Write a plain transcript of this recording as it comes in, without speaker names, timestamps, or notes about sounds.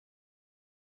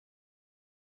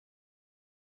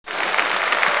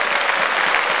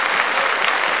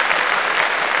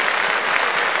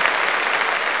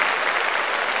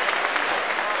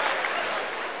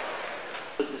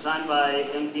designed by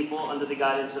young people under the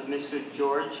guidance of Mr.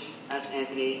 George S.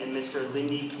 Anthony and Mr.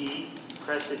 Lindy P.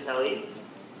 Crescitelli.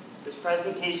 This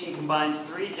presentation combines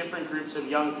 3 different groups of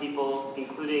young people,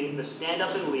 including the Stand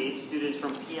Up and Lead students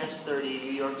from PS 30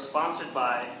 New York, sponsored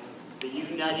by the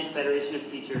United Federation of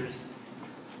Teachers,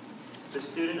 the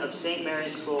student of St.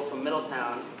 Mary's School from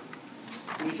Middletown,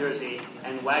 New Jersey,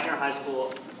 and Wagner High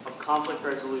School of Conflict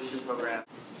Resolution Program.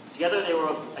 Together they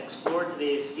will explore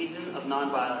today's Season of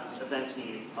Nonviolence event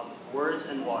theme of Words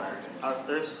and Water, Our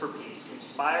Thirst for Peace,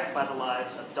 inspired by the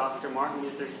lives of Dr. Martin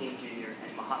Luther King Jr.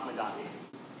 and Mahatma Gandhi.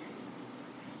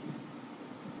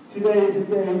 Today is a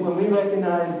day when we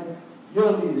recognize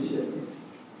your leadership.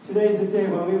 Today is a day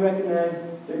when we recognize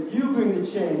that you bring the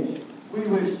change we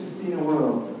wish to see in the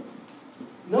world.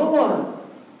 No one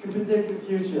can predict the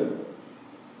future,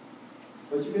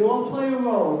 but you can all play a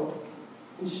role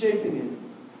in shaping it.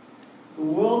 The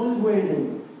world is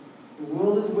waiting. The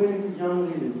world is waiting for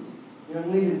young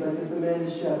leaders like Miss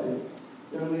Amanda Shepard,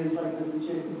 young leaders like Mr.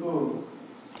 Jason Booms.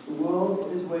 The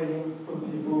world is waiting for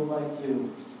people like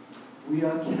you. We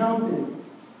are counting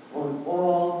on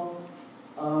all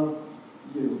of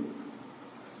you.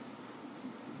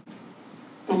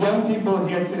 The young people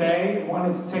here today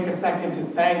wanted to take a second to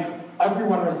thank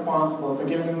everyone responsible for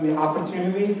giving them the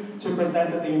opportunity to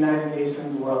present at the United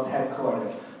Nations World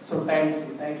Headquarters. So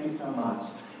thank you so much.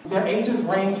 Their ages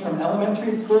range from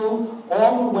elementary school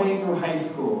all the way through high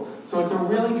school. So it's a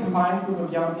really combined group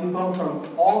of young people from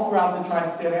all throughout the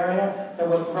tri-state area that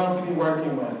we're thrilled to be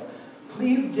working with.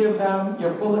 Please give them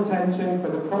your full attention for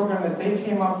the program that they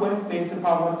came up with based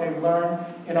upon what they've learned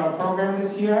in our program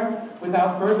this year.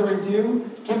 Without further ado,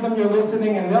 give them your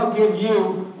listening and they'll give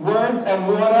you Words and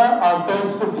Water, Our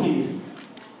Thirst for Peace.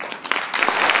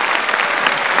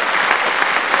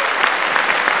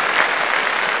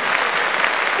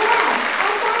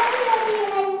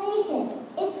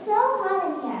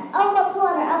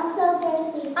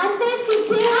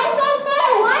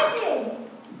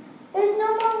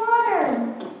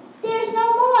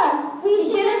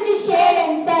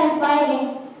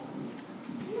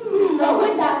 What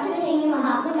would Dr. King and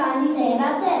Mahatma Gandhi say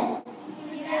about this?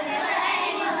 He never let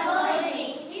anyone bully me.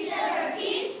 He stood for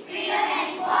peace, freedom,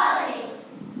 and equality.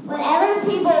 Whenever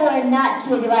people were not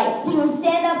treated right, he would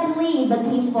stand up and lead the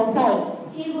peaceful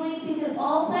fight. He believed we could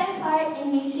all play a part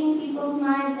in reaching people's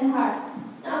minds and hearts.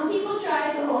 Some people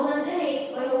try to hold on to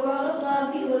hate, but a world of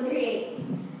love he would create.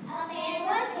 A man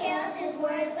was killed, his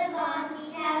words live on.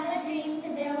 He had a dream to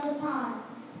build upon.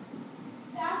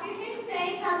 Dr. King's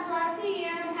Day comes once a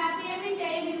year. I'm happy every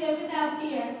day we live without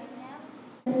fear.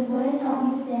 His voice helped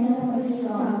me stand up and be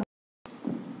strong.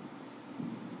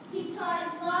 He taught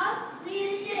us love,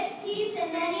 leadership, peace,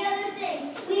 and many other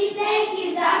things. We thank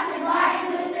you, Dr.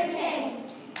 Martin Luther King.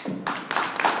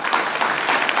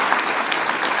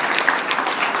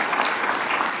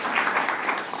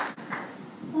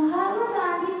 Mahatma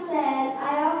Gandhi said,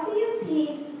 I offer you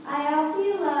peace, I offer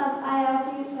you love, I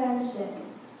offer you friendship.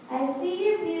 I see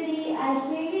your beauty, I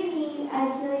hear your need, I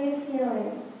feel your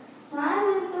feelings. My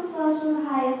wisdom flows from the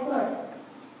highest source.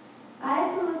 I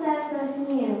salute that source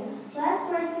in you. Let's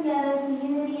work together for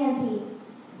unity and peace.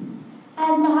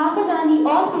 As Mahatma Gandhi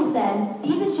also said,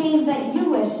 be the change that you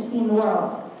wish to see in the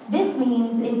world. This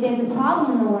means if there's a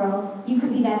problem in the world, you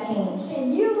could be that change.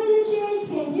 Can you be the change?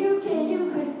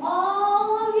 Could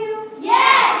all of you?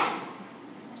 Yes!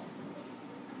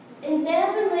 In Stand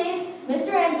Up and Lead,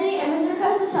 Mr. Anthony and Mr.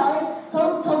 Crescitelli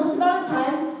told us about a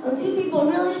time when 2 people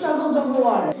really struggled over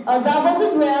water. Our dad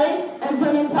was Israeli and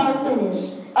Tony was Palestinian.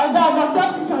 Our dad walked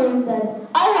up to Tony and said,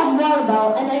 I have a water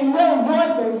bottle and I know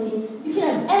you're thirsty. You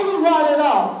can have any water at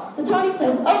all. So Tony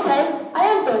said, okay, I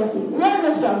am thirsty. We're not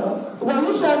going to struggle. But when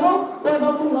we struggle, water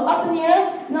bottle's going to go up in the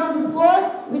air and onto the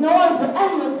floor. We no water for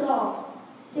any of us at all.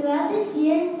 Throughout this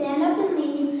year in Stand Up and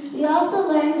Lead, we also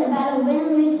learned about a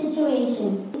win-lose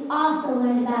situation. We also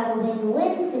learned about a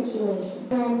win-win situation,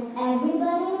 when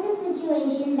everybody in the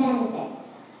situation benefits.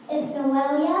 If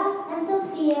Noelia and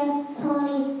Sophia,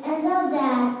 Tony, and our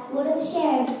dad would have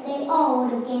shared, they all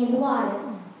would have gained water.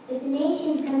 If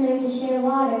nations can learn to share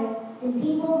water, then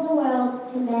people of the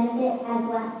world can benefit as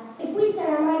well. If we set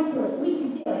our mind to it, we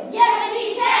can do it. Yes,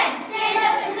 we can! Stand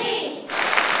up and lead!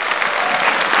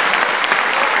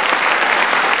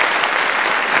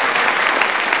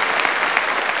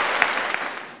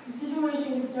 The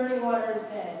situation concerning water is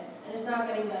bad, and it's not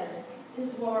getting better.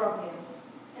 This is what we're up against.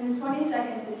 In the 20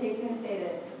 seconds it takes me to say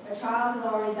this, a child has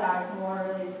already died from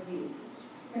water-related disease.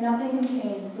 For nothing can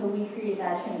change until we create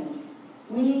that change.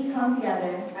 We need to come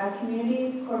together as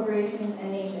communities, corporations,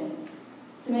 and nations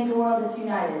to make a world that's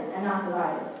united and not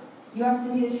divided. You have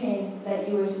to be the change that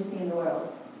you wish to see in the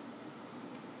world.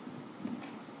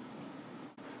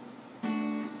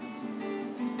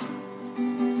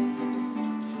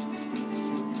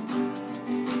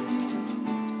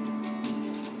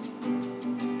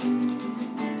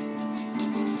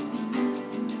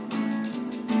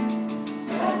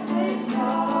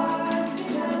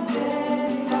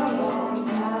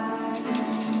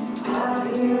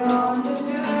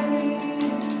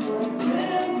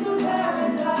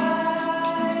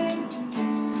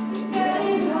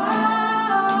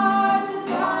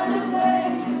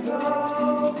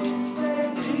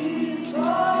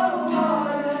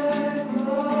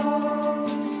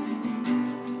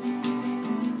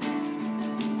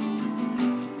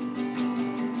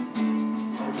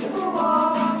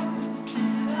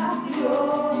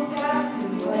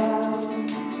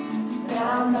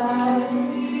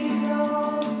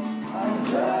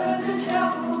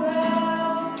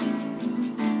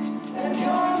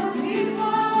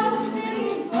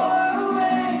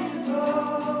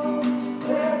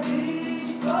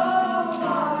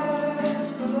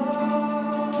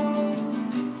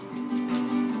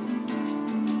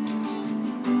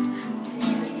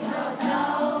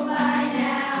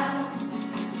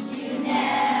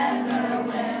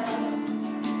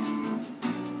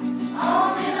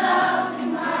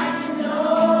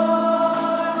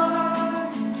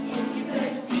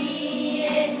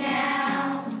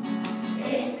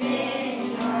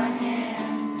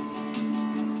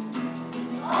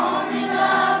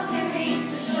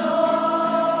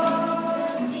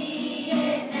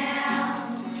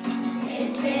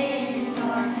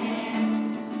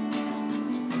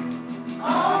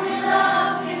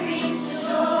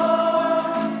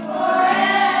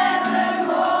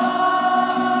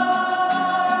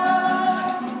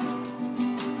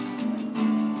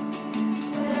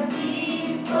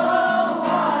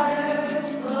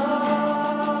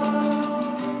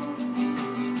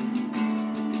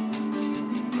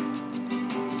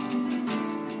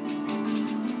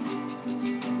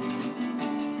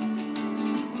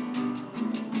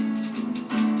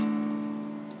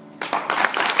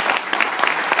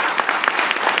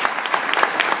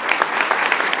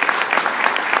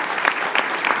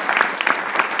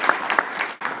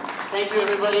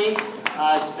 everybody.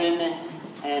 It's been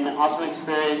an awesome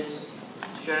experience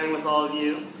sharing with all of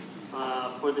you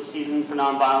for the Season for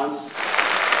Nonviolence.